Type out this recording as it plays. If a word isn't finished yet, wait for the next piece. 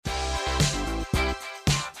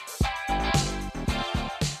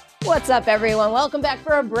What's up, everyone? Welcome back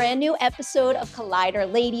for a brand new episode of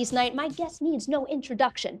Collider Ladies Night. My guest needs no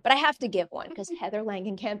introduction, but I have to give one because Heather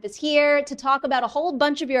Langenkamp is here to talk about a whole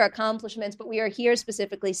bunch of your accomplishments, but we are here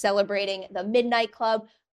specifically celebrating the Midnight Club,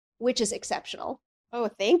 which is exceptional. Oh,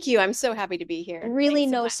 thank you. I'm so happy to be here. Really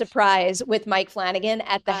Thanks so no much. surprise with Mike Flanagan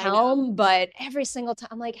at the I know. helm, but every single time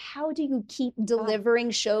I'm like, how do you keep Oh,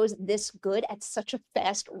 delivering shows this good at such a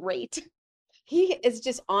fast rate? he is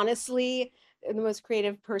just honestly the most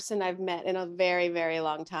creative person I've met in a very, very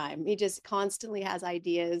long time. He just constantly has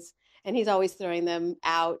ideas and he's always throwing them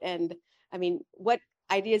out. And I mean, what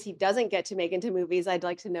ideas he doesn't get to make into movies, I'd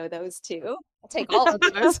like to know those too. I'll take all of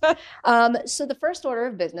those. So the first order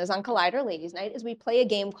of business on Collider Ladies Night is we play a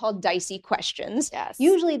game called Dicey Questions. Yes.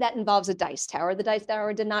 Usually that involves a dice tower. The dice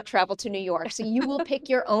tower did not travel to New York, so you will pick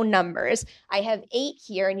your own numbers. I have 8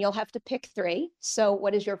 here, and you'll have to pick 3. So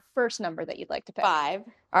what is your first number that you'd like to pick? 5.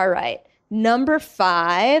 All right. Number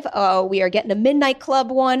 5. Oh, we are getting a Midnight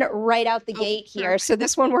Club one right out the gate here. So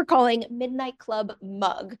this one we're calling Midnight Club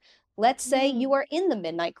Mug. Let's say you are in the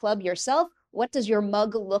Midnight Club yourself. What does your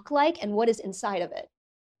mug look like and what is inside of it?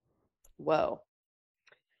 Whoa.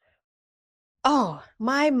 Oh,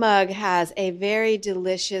 my mug has a very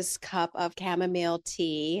delicious cup of chamomile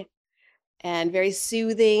tea and very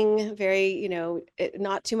soothing, very,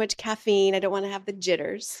 not too much caffeine. I don't want to have the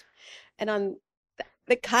jitters. And on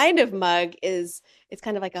the kind of mug is it's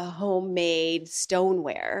kind of like a homemade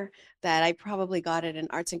stoneware that I probably got at an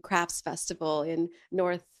arts and crafts festival in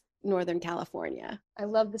Northern California. I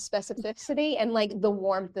love the specificity and like the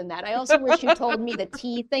warmth in that. I also wish you told me the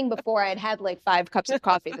tea thing before I had had like 5 cups of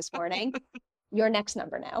coffee this morning. Your next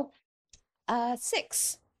number now.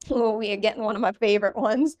 6. Oh, we are getting one of my favorite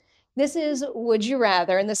ones. This is Would You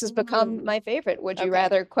Rather, and this has become my favorite Would You Okay.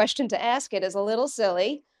 Rather question to ask. It is a little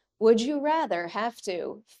silly. Would you rather have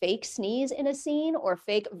to fake sneeze in a scene or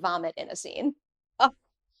fake vomit in a scene? Oh,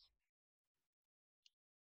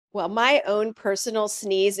 well, my own personal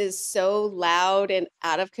sneeze is so loud and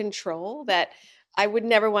out of control that I would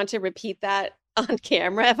never want to repeat that on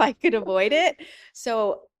camera if I could avoid it.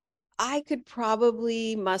 So I could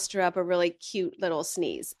probably muster up a really cute little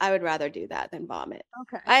sneeze. I would rather do that than vomit.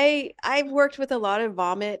 Okay. I've worked with a lot of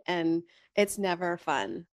vomit and it's never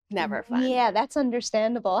fun. Never fun. Yeah, that's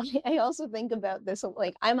understandable. I also think about this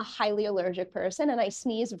like I'm a highly allergic person and I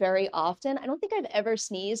sneeze very often. I don't think I've ever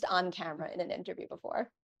sneezed on camera in an interview before,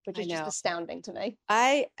 which I is just know. astounding to me.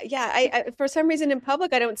 I for some reason in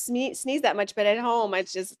public I don't sneeze that much, but at home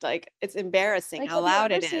it's just like it's embarrassing Like, how have you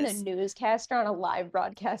loud ever it seen a is. newscaster on a live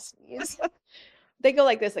broadcast sneeze? They go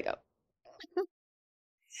like this. They go,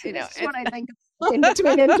 This is it's what I think of in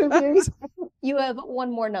between interviews. You have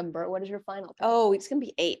one more number. What is your final pick? oh, it's gonna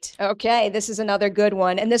be 8. Okay, this is another good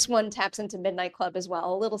one. And this one taps into Midnight Club as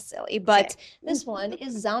well. A little silly, but Okay. this one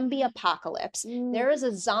is Zombie Apocalypse. There is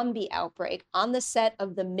a zombie outbreak on the set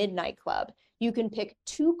of the Midnight Club. You can pick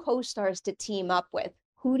 2 co-stars to team up with.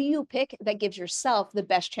 Who do you pick that gives yourself the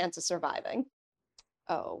best chance of surviving?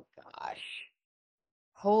 Oh gosh.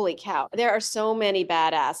 Holy cow. There are so many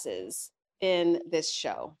badasses in this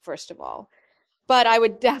show, first of all. But I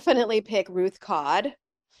would definitely pick Ruth Codd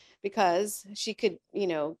because she could,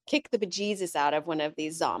 kick the bejesus out of one of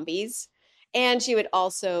these zombies. And she would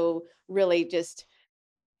also really just,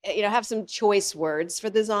 have some choice words for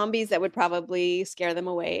the zombies that would probably scare them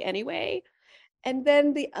away anyway. And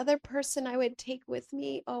then the other person I would take with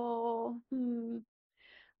me, I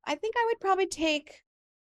think I would probably take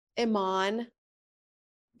Iman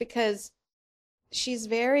because she's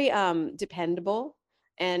very dependable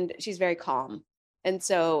and she's very calm. And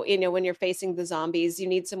so, when you're facing the zombies, you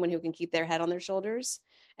need someone who can keep their head on their shoulders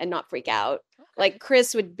and not freak out. Like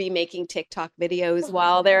Chris would be making TikTok videos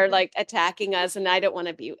while they're like attacking us, and I don't want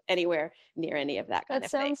to be anywhere near any of that kind That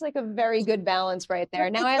of thing. sounds like a very good balance right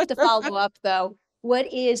there. Now I have to follow up though.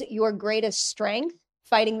 What is your greatest strength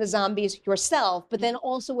fighting the zombies yourself, but then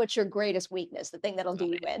also what's your greatest weakness, the thing that'll do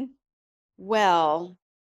you in? Well,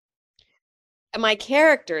 my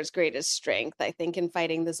character's greatest strength, I think, in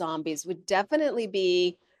fighting the zombies would definitely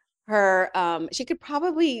be her. She could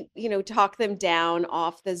probably, talk them down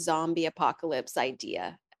off the zombie apocalypse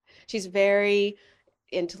idea. She's very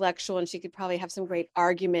intellectual and she could probably have some great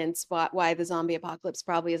arguments why the zombie apocalypse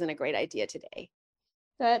probably isn't a great idea today.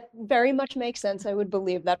 That very much makes sense. I would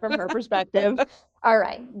believe that from her perspective. All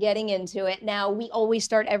right, getting into it. Now, we always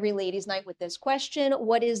start every ladies' night with this question.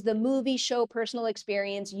 What is the movie, show, personal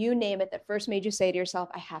experience, you name it, that first made you say to yourself,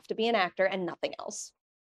 I have to be an actor and nothing else?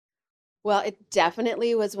 Well, it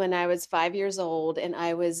definitely was when I was 5 years old and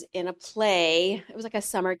I was in a play. It was like a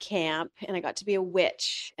summer camp, and I got to be a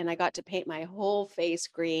witch and I got to paint my whole face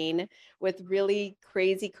green with really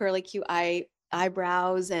crazy curly cute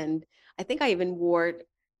eyebrows. And I think I even wore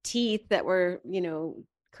teeth that were,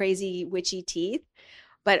 crazy witchy teeth.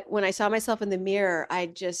 But when I saw myself in the mirror, I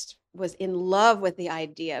just was in love with the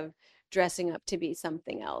idea of dressing up to be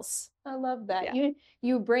something else. I love that. Yeah.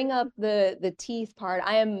 You bring up the teeth part.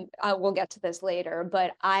 I will get to this later,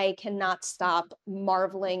 but I cannot stop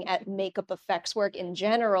marveling at makeup effects work in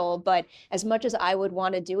general. But as much as I would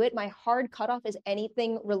want to do it, my hard cutoff is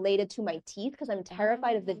anything related to my teeth because I'm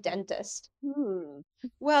terrified of the dentist. Hmm.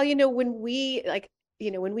 Well, when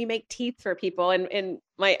we make teeth for people, and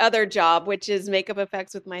my other job, which is makeup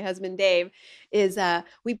effects with my husband Dave, is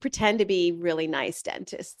we pretend to be really nice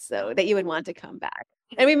dentists so that you would want to come back.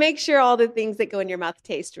 And we make sure all the things that go in your mouth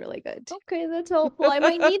taste really good. Okay, that's helpful. I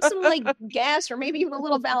might need some like gas or maybe even a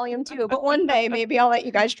little Valium too, but one day maybe I'll let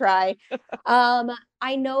you guys try. Um,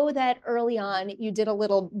 I know that early on you did a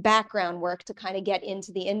little background work to kind of get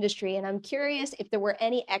into the industry, and I'm curious if there were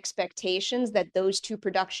any expectations that those two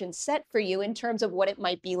productions set for you in terms of what it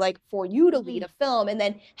might be like for you to lead Mhm. a film, and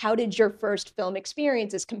then how did your first film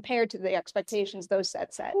experiences compare to the expectations those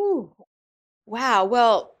sets set? Ooh, wow.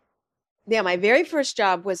 Well, yeah, my very first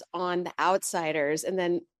job was on The Outsiders, and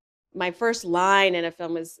then my first line in a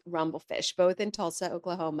film was Rumblefish, both in Tulsa,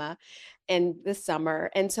 Oklahoma, in the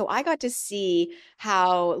summer. And so I got to see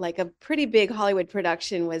how like a pretty big Hollywood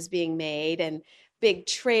production was being made, and big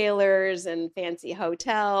trailers and fancy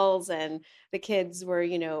hotels, and the kids were,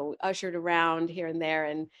 ushered around here and there,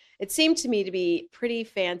 and it seemed to me to be pretty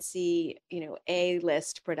fancy,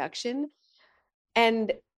 A-list production.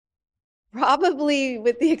 And probably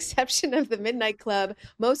with the exception of the Midnight Club,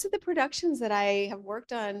 most of the productions that I have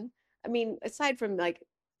worked on, I mean, aside from like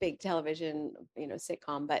big television,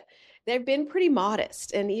 sitcom, but they've been pretty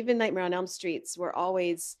modest. And even Nightmare on Elm Streets were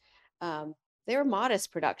always, um, they were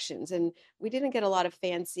modest productions, and we didn't get a lot of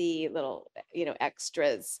fancy little,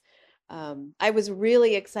 extras. I was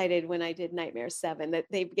really excited when I did Nightmare 7 that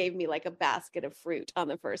they gave me like a basket of fruit on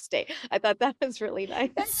the first day. I thought that was really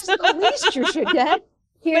That's nice. just the least you should get.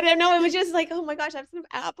 Here, But no, it was just like, oh my gosh, I have some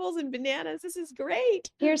apples and bananas. This is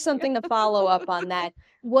great. Here's something to follow up on that.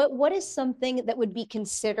 What is something that would be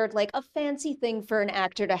considered like a fancy thing for an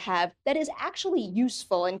actor to have that is actually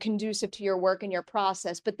useful and conducive to your work and your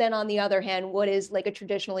process? But then on the other hand, what is like a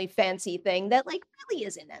traditionally fancy thing that like really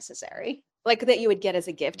isn't necessary? Like that you would get as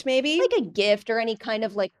a gift, maybe? Like a gift or any kind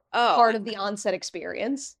of like Oh, part of the onset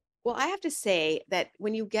experience. well, I have to say that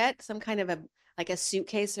when you get some kind of like a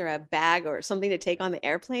suitcase or a bag or something to take on the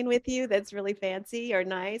airplane with you that's really fancy or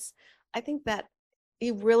nice, I think that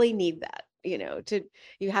you really need that,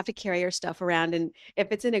 you have to carry your stuff around. And if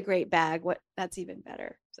it's in a great bag, that's even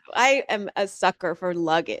better. So I am a sucker for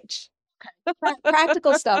luggage.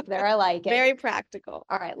 Practical stuff there. I like it. Very practical.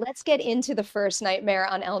 All right, let's get into the first Nightmare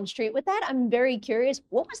on Elm Street. With that, I'm very curious.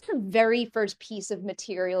 What was the very first piece of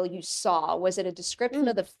material you saw? Was it a description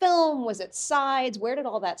of Mm. the film? Was it sides? Where did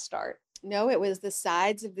all that start? No, it was the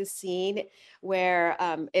sides of the scene where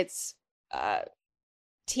it's uh,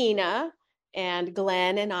 Tina and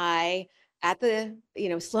Glenn and I at the,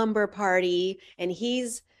 slumber party, and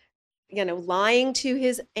he's, lying to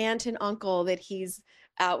his aunt and uncle that he's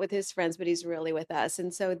out with his friends, but he's really with us.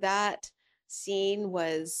 And so that scene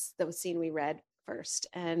was the scene we read first.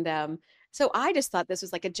 And so I just thought this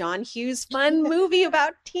was like a John Hughes fun movie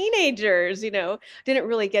about teenagers, didn't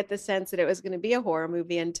really get the sense that it was going to be a horror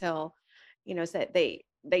movie until, said they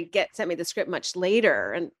get sent me the script much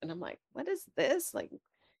later, and I'm like, what is this? Like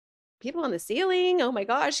people on the ceiling, oh my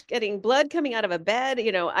gosh, getting blood coming out of a bed.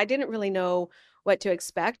 I didn't really know what to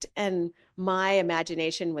expect. And my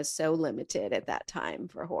imagination was so limited at that time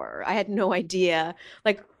for horror. I had no idea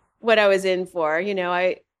like what I was in for.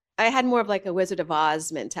 I had more of like a Wizard of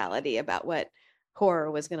Oz mentality about what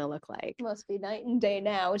horror was going to look like. Must be night and day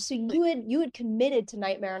now. So you had committed to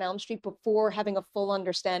Nightmare on Elm Street before having a full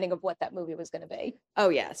understanding of what that movie was going to be. Oh,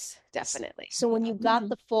 yes, definitely. So when you got Mhm.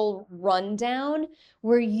 the full rundown,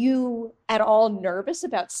 were you at all nervous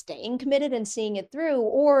about staying committed and seeing it through?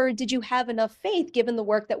 Or did you have enough faith, given the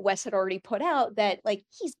work that Wes had already put out, that like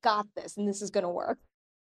he's got this and this is going to work?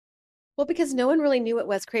 Well, because no one really knew what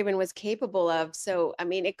Wes Craven was capable of. So, I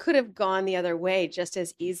mean, it could have gone the other way just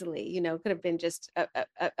as easily. It could have been just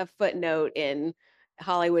a footnote in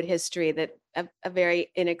Hollywood history that a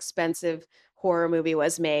very inexpensive horror movie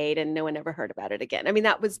was made and no one ever heard about it again. I mean,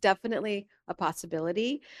 that was definitely a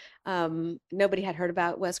possibility. Nobody had heard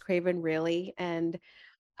about Wes Craven really. And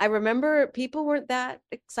I remember people weren't that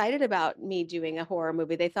excited about me doing a horror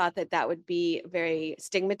movie. They thought that that would be very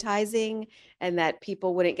stigmatizing and that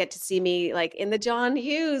people wouldn't get to see me like in the John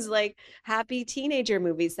Hughes, like happy teenager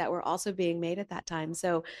movies that were also being made at that time.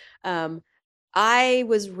 So, um, I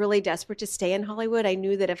was really desperate to stay in Hollywood. I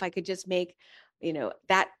knew that if I could just make,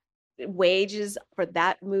 that wages for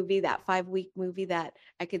that movie, that 5-week movie, that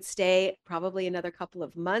I could stay probably another couple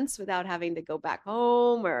of months without having to go back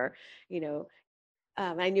home or, you know,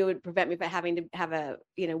 I knew it would prevent me from having to have a,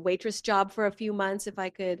 waitress job for a few months if I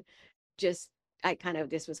could just, I kind of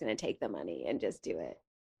just was going to take the money and just do it.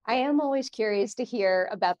 I am always curious to hear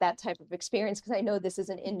about that type of experience because I know this is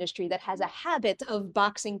an industry that has a habit of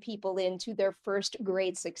boxing people into their first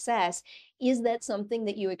great success. Is that something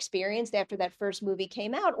that you experienced after that first movie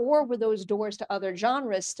came out, or were those doors to other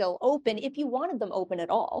genres still open if you wanted them open at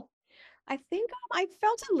all? I think I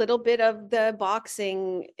felt a little bit of the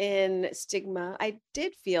boxing in stigma. I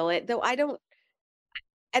did feel it, though I don't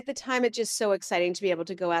at the time it's just so exciting to be able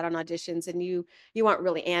to go out on auditions and you aren't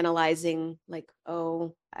really analyzing like,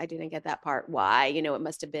 oh, I didn't get that part, why, it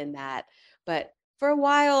must have been that. But for a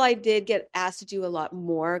while I did get asked to do a lot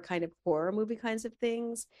more kind of horror movie kinds of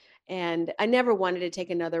things, and I never wanted to take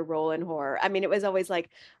another role in horror. I mean, it was always like,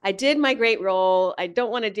 I did my great role, I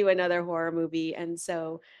don't want to do another horror movie. And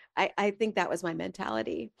so I think that was my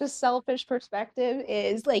mentality. The selfish perspective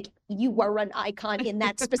is like you were an icon in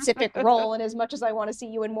that specific role, and as much as I want to see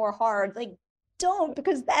you in more hard, like don't,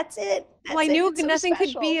 because that's it. Well, That's I it. knew It's so nothing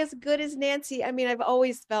could be special. as good as Nancy. I mean, I've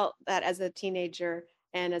always felt that as a teenager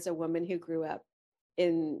and as a woman who grew up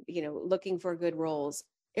in, looking for good roles.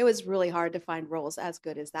 It was really hard to find roles as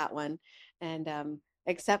good as that one. And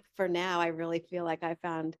except for now, I really feel like I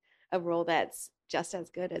found a role that's just as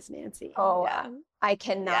good as Nancy. Oh, Yeah. I Yeah.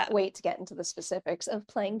 cannot wait to get into the specifics of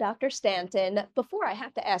playing Dr. Stanton. Before, I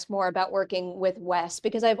have to ask more about working with Wes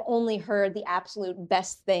because I've only heard the absolute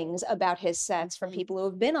best things about his sets from Mhm. people who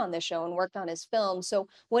have been on the show and worked on his films. So,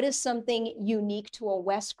 what is something unique to a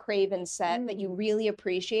Wes Craven set that you Mm. really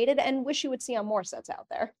appreciated and wish you would see on more sets out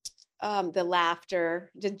there? The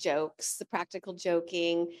laughter, the jokes, the practical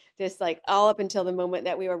joking, just like all up until the moment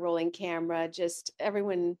that we were rolling camera, just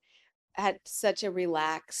everyone had such a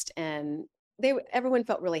relaxed and everyone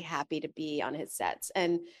felt really happy to be on his sets.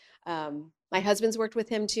 And my husband's worked with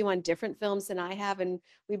him too on different films than I have, and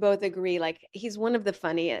we both agree like he's one of the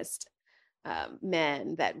funniest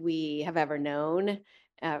men that we have ever known.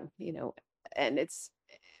 You know, and it's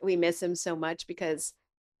we miss him so much because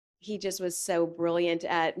he just was so brilliant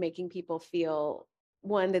at making people feel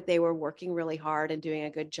one that they were working really hard and doing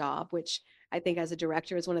a good job, which I think as a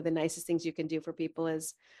director is one of the nicest things you can do for people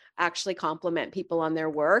is actually compliment people on their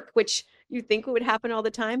work, which you think would happen all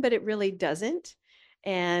the time, but it really doesn't.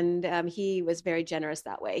 And he was very generous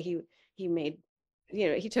that way. He made,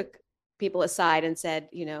 he took people aside and said,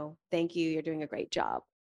 thank you, you're doing a great job.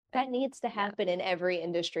 That needs to Yeah. happen in every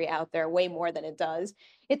industry out there way more than it does.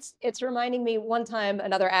 It's reminding me one time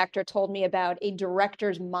another actor told me about a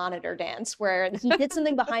director's monitor dance where he did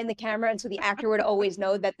something behind the camera and so the actor would always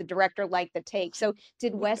know that the director liked the take. So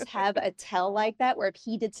did Wes have a tell like that where if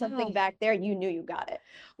he did something Oh. back there, you knew you got it?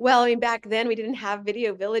 Well, I mean, back then we didn't have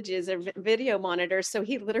video villages or video monitors, so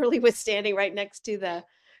he literally was standing right next to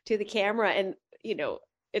the camera, and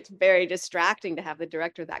it's very distracting to have the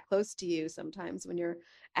director that close to you sometimes when you're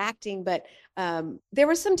acting. But there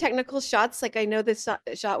were some technical shots, like I know this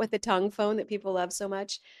shot with the tongue phone that people love so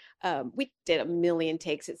much. We did a million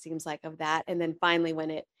takes, it seems like, of that, and then finally, when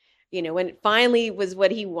it finally was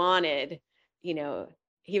what he wanted, you know,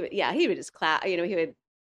 he would just clap,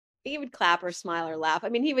 he would clap or smile or laugh. I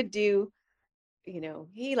mean, he would do,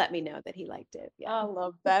 he let me know that he liked it. Yeah. I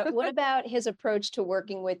love that. What about his approach to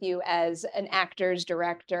working with you as an actor's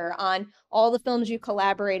director on all the films you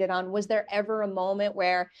collaborated on? Was there ever a moment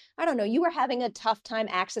where, I don't know, you were having a tough time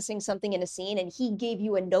accessing something in a scene and he gave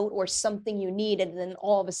you a note or something you needed, and then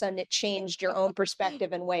all of a sudden it changed your own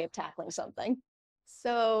perspective and way of tackling something?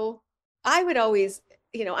 So I would always,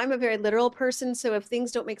 I'm a very literal person. So if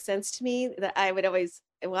things don't make sense to me, that I would always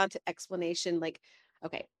want an explanation like,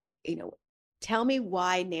 okay, you know, tell me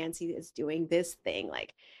why Nancy is doing this thing.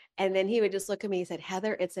 Like, and then he would just look at me and said,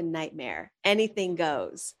 Heather, it's a nightmare. Anything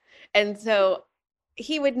goes. And so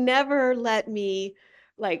he would never let me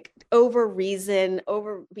like over reason,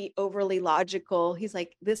 be overly logical. He's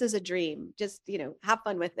like, this is a dream. Just, have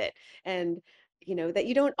fun with it. And, that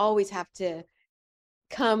you don't always have to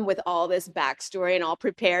come with all this backstory and all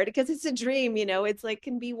prepared because it's a dream. It's like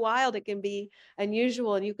can be wild, it can be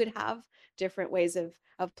unusual, and you could have different ways of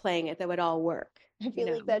playing it that would all work. I you feel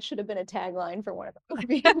know. like that should have been a tagline for one of the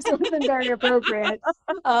movies. It would have been very appropriate.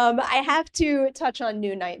 I have to touch on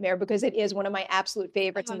New Nightmare because it is one of my absolute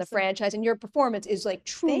favorites in the Awesome. franchise, and your performance is like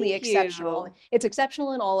truly Thank exceptional. you. It's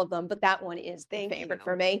exceptional in all of them, but that one is the Thank favorite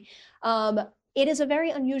for you. me. Um, it is a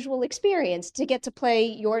very unusual experience to get to play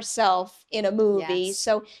yourself in a movie. Yes.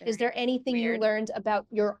 So, is Very there anything you weird. learned about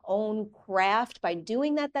your own craft by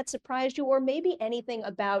doing that that surprised you, or maybe anything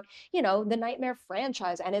about the Nightmare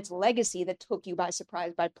franchise and its legacy that took you by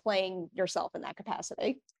surprise by playing yourself in that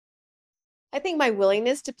capacity? I think my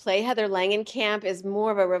willingness to play Heather Langenkamp is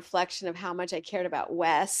more of a reflection of how much I cared about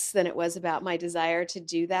Wes than it was about my desire to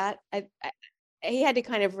do that. He had to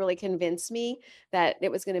kind of really convince me that it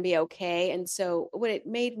was going to be okay. And so what it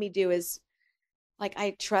made me do is like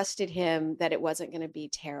I trusted him that it wasn't going to be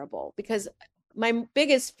terrible because my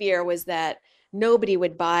biggest fear was that nobody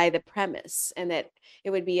would buy the premise and that it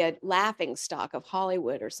would be a laughing stock of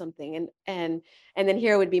Hollywood or something and then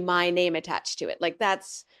here would be my name attached to it. Like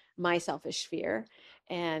that's my selfish fear.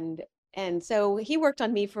 And and so he worked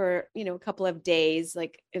on me for, a couple of days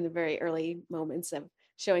like in the very early moments of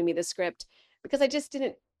showing me the script because I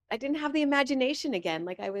didn't have the imagination again.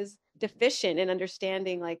 Like I was deficient in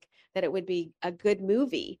understanding like that it would be a good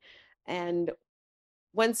movie. And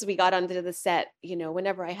once we got onto the set,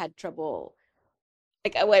 whenever I had trouble,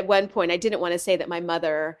 like at one point, I didn't want to say that my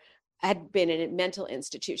mother had been in a mental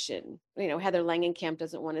institution. Heather Langenkamp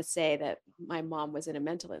doesn't want to say that my mom was in a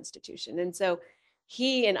mental institution. And so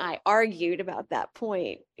he and I argued about that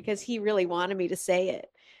point because he really wanted me to say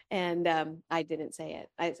it. And I didn't say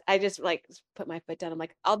it. I just like put my foot down. I'm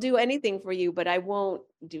like, I'll do anything for you, but I won't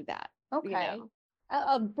do that, you Okay. know?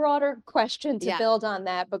 A broader question to Yeah. build on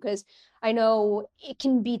that, because I know it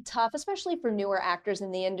can be tough, especially for newer actors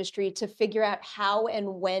in the industry, to figure out how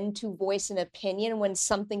and when to voice an opinion when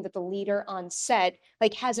something that the leader on set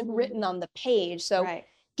like hasn't Mhm. written on the page. So, Right.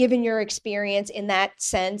 given your experience in that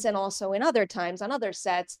sense and also in other times on other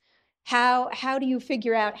sets, how do you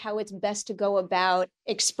figure out how it's best to go about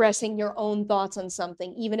expressing your own thoughts on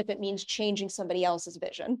something, even if it means changing somebody else's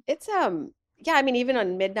vision? It's yeah, I mean even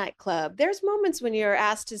on Midnight Club, there's moments when you're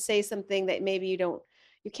asked to say something that maybe you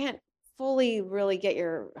can't fully really get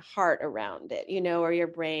your heart around it, or your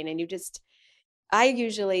brain and I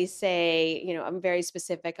usually say, I'm very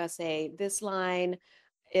specific. I'll say this line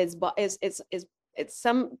is it's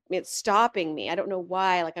stopping me. I don't know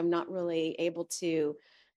why, like I'm not really able to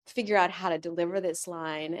figure out how to deliver this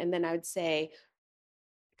line. And then I would say,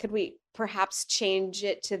 could we perhaps change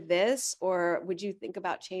it to this? Or would you think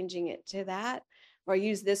about changing it to that? Or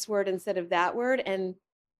use this word instead of that word? And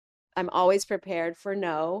I'm always prepared for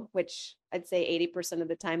no, which I'd say 80% of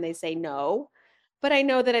the time they say no. But I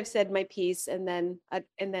know that I've said my piece, and then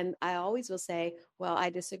I always will say, well, I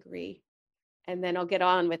disagree. And then I'll get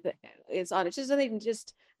on with it. It's on. It's just so they can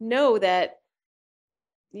just know that,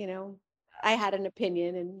 you know, I had an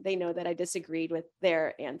opinion and they know that I disagreed with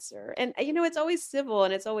their answer. And, it's always civil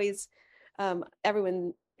and it's always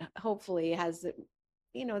everyone hopefully has,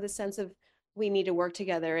 the sense of we need to work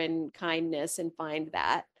together in kindness and find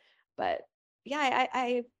that. But yeah,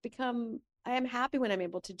 I am happy when I'm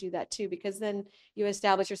able to do that too, because then you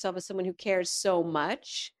establish yourself as someone who cares so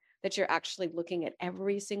much that you're actually looking at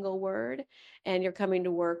every single word and you're coming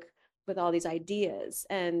to work with all these ideas.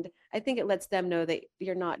 And I think it lets them know that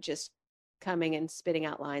you're not just coming and spitting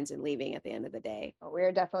out lines and leaving at the end of the day. Well,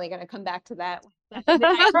 we're definitely going to come back to that.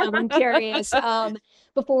 Midnight Club, I'm curious.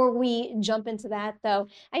 Before we jump into that, though,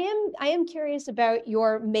 I am curious about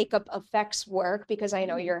your makeup effects work because I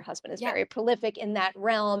know Mm, your husband is yeah. very prolific in that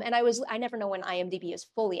realm, and I never know when IMDb is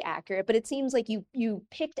fully accurate, but it seems like you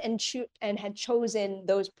picked and had chosen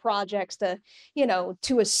those projects to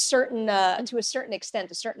to a certain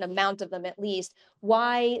extent, a certain amount of them at least.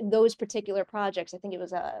 Why those particular projects? I think it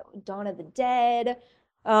was Dawn of the Dead.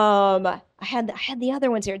 I had the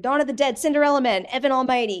other ones here: Dawn of the Dead, Cinderella Man, Evan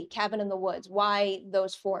Almighty, Cabin in the Woods. Why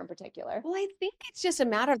those four in particular? Well, I think it's just a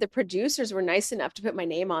matter of the producers were nice enough to put my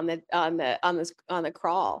name on the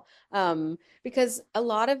crawl. Because a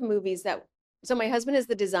lot of movies that so my husband is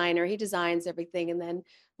the designer, he designs everything, and then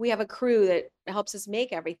we have a crew that helps us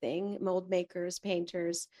make everything, mold makers,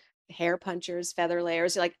 painters, hair punchers, feather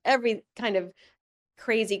layers, like every kind of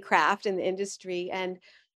crazy craft in the industry. And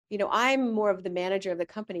I'm more of the manager of the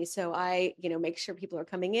company, so I make sure people are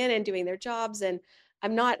coming in and doing their jobs, and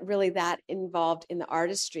I'm not really that involved in the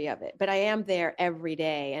artistry of it, but I am there every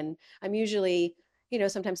day, and I'm usually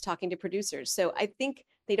sometimes talking to producers, so I think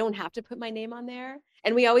they don't have to put my name on there.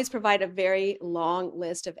 And we always provide a very long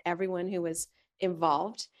list of everyone who was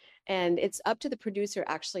involved, And it's up to the producer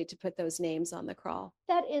actually to put those names on the crawl.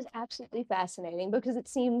 That is absolutely fascinating because it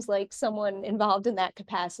seems like someone involved in that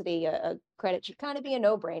capacity, a credit should kind of be a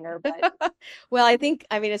no-brainer, but Well, I think,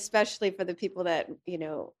 I mean, especially for the people that,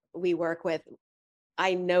 we work with,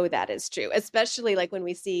 I know that is true, especially like when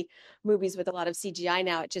we see movies with a lot of CGI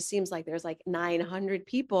now, it just seems like there's like 900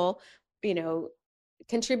 people, you know,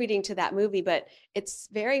 contributing to that movie, but it's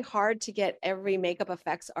very hard to get every makeup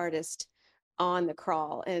effects artist on the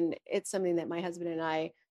crawl. And it's something that my husband and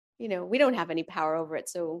I, we don't have any power over it.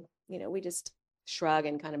 So, we just shrug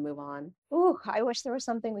and kind of move on. ooh, I wish there was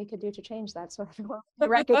something we could do to change that so everyone would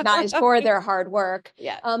be recognized for their hard work.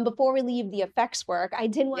 Yeah. Before we leave the effects work, I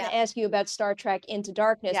did want Yeah. to ask you about Star Trek Into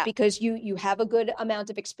Darkness Yeah. because you have a good amount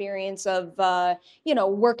of experience of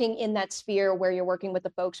working in that sphere where you're working with the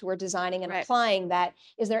folks who are designing and Right. applying that.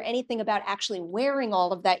 Is there anything about actually wearing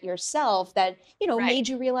all of that yourself that Right. made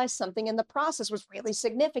you realize something in the process was really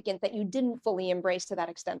significant that you didn't fully embrace to that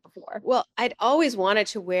extent before? Well, I'd always wanted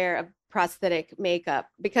to wear a prosthetic makeup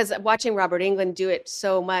because watching Robert Englund do it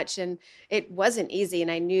so much, and it wasn't easy.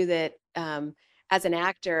 And I knew that as an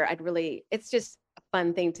actor, it's just a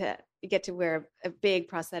fun thing to get to wear a big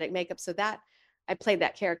prosthetic makeup. So that I played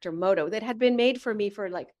that character Moto that had been made for me for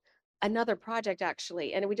like another project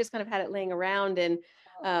actually. And we just kind of had it laying around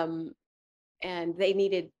um, and they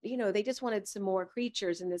needed, they just wanted some more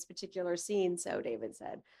creatures in this particular scene. So David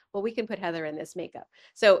said, well, we can put Heather in this makeup.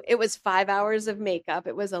 So it was 5 hours of makeup.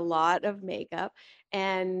 It was a lot of makeup.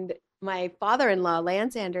 And my father-in-law,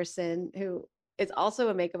 Lance Anderson, who is also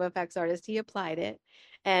a makeup effects artist, he applied it.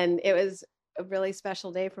 And it was a really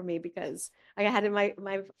special day for me because I had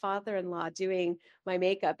my father-in-law doing my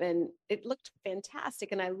makeup and it looked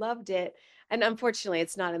fantastic and I loved it. And unfortunately,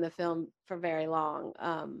 it's not in the film for very long,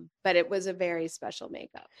 but it was a very special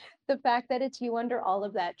makeup. The fact that it's you under all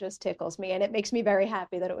of that just tickles me, and it makes me very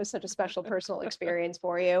happy that it was such a special personal experience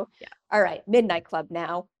for you. Yeah. All right, Midnight Club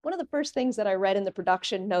now. One of the first things that I read in the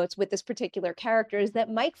production notes with this particular character is that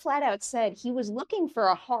Mike flat out said he was looking for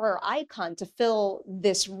a horror icon to fill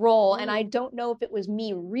this role. And I don't know if it was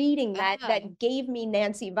me reading that gave me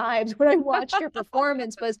Nancy vibes when I watched your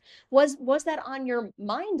performance. Was that on your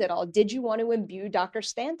mind at all? Did you want to imbue Dr.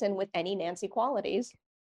 Stanton with any Nancy qualities?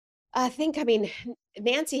 I mean,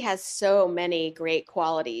 Nancy has so many great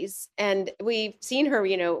qualities. And we've seen her,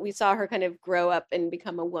 we saw her kind of grow up and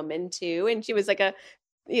become a woman too. And she was like a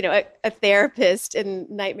therapist in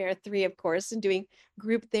Nightmare 3, of course, and doing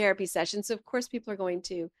group therapy sessions. So, of course, people are going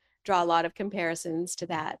to draw a lot of comparisons to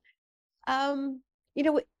that. Um,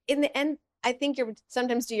 in the end, I think you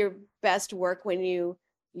sometimes do your best work when you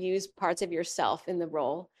use parts of yourself in the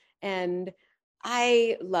role. And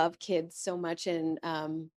I love kids so much, and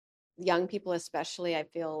young people especially. I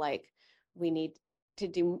feel like we need to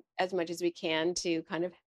do as much as we can to kind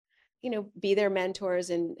of, be their mentors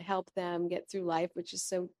and help them get through life, which is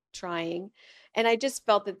so trying. And I just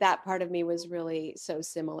felt that that part of me was really so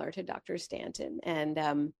similar to Dr. Stanton. And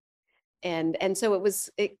so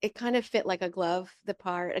it kind of fit like a glove, the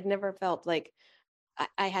part. I never felt like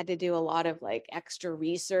I had to do a lot of like extra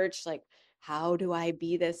research, like how do I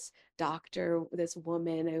be this doctor, this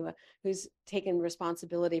woman who's taken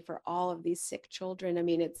responsibility for all of these sick children. I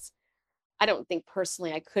mean, I don't think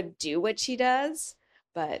personally I could do what she does,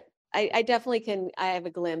 but I definitely can. I have a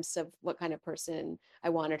glimpse of what kind of person I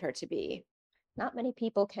wanted her to be. Not many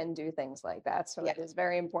people can do things like that. So Yeah. it is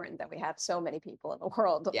very important that we have so many people in the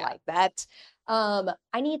world Yeah. like that.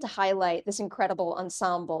 I need to highlight this incredible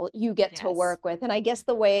ensemble you get to Yes. work with. And I guess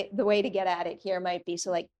the way to get at it here might be so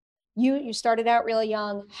like you started out really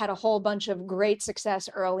young, had a whole bunch of great success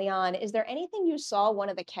early on. Is there anything you saw one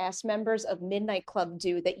of the cast members of Midnight Club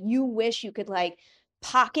do that you wish you could like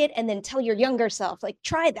pocket and then tell your younger self, like,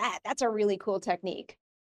 try that? That's a really cool technique.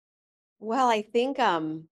 Well, I think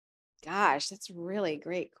gosh, that's a really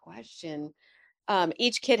great question.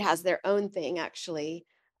 Each kid has their own thing actually.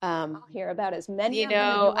 I'll hear about as many of them as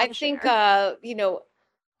you I want to think share.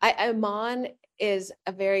 Iman is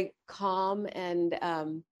a very calm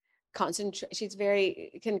and concentrate. She's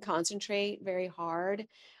very can concentrate very hard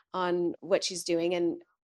on what she's doing, and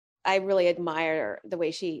I really admire the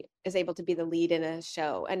way she is able to be the lead in a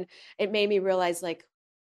show. And it made me realize, like,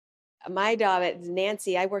 my job at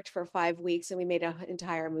Nancy, I worked for 5 weeks and we made an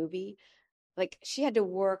entire movie. Like, she had to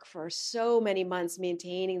work for so many months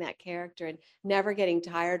maintaining that character and never getting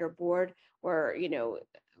tired or bored or,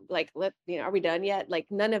 like, are we done yet? Like,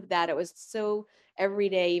 none of that. It was so every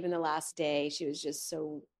day, even the last day, she was just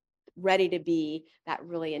so ready to be that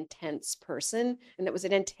really intense person. And it was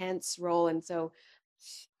an intense role. And so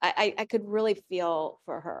I could really feel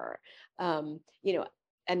for her.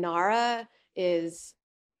 Anara is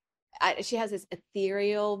she has this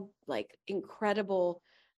ethereal, like incredible,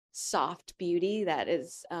 soft beauty that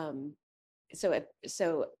is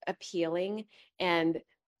so appealing. And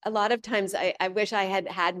a lot of times I wish I had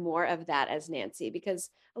had more of that as Nancy, because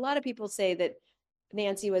a lot of people say that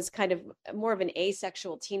Nancy was kind of more of an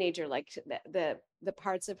asexual teenager, like the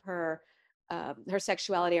parts of her her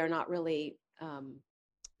sexuality are not really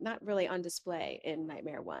on display in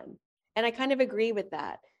Nightmare One. And I kind of agree with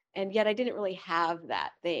that. And yet I didn't really have that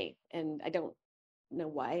thing. And I don't know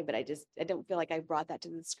why, but I don't feel like I brought that to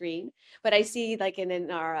the screen. But I see, like in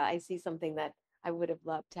Inara, I see something that I would have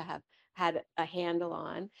loved to have had a handle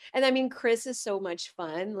on. And I mean, Chris is so much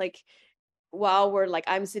fun. Like while we're like,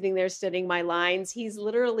 I'm sitting there studying my lines, he's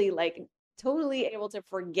literally like totally able to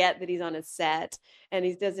forget that he's on a set, and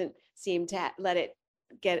he doesn't seem to let it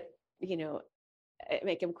get,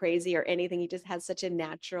 make him crazy or anything. He just has such a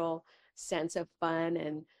natural sense of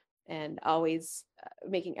fun and always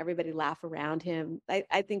making everybody laugh around him.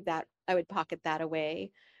 I think that I would pocket that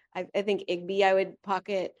away. I think Igby, I would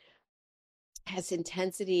pocket, has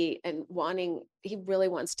intensity and he really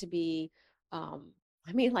wants to be,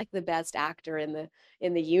 like the best actor in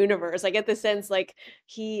the universe. I get the sense like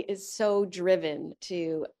he is so driven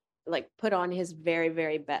to like put on his very,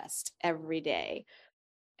 very best every day.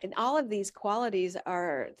 And all of these qualities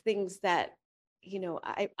are things that,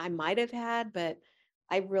 I might have had, but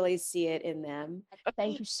I really see it in them.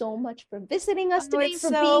 Thank you so much for visiting us today, it's for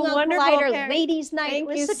so being on wonderful, Collider Karen. Ladies Night. Thank It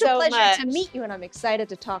was you such so a pleasure much. to meet you, and I'm excited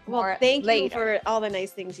to talk Well, more thank later. you for all the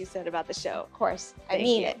nice things you said about the show. Of course. I Thank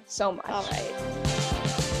mean you. it so much. All right.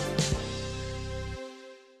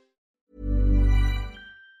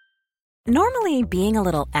 Normally, being a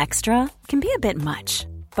little extra can be a bit much,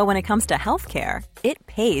 but when it comes to healthcare, it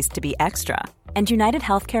pays to be extra. And United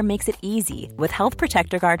Healthcare makes it easy with Health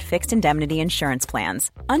Protector Guard fixed indemnity insurance plans.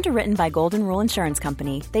 Underwritten by Golden Rule Insurance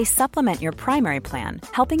Company, they supplement your primary plan,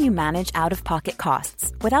 helping you manage out-of-pocket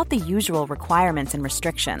costs without the usual requirements and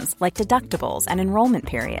restrictions like deductibles and enrollment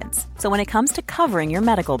periods. So when it comes to covering your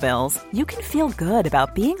medical bills, you can feel good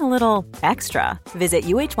about being a little extra. Visit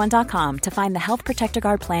UH1.com to find the Health Protector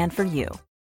Guard plan for you.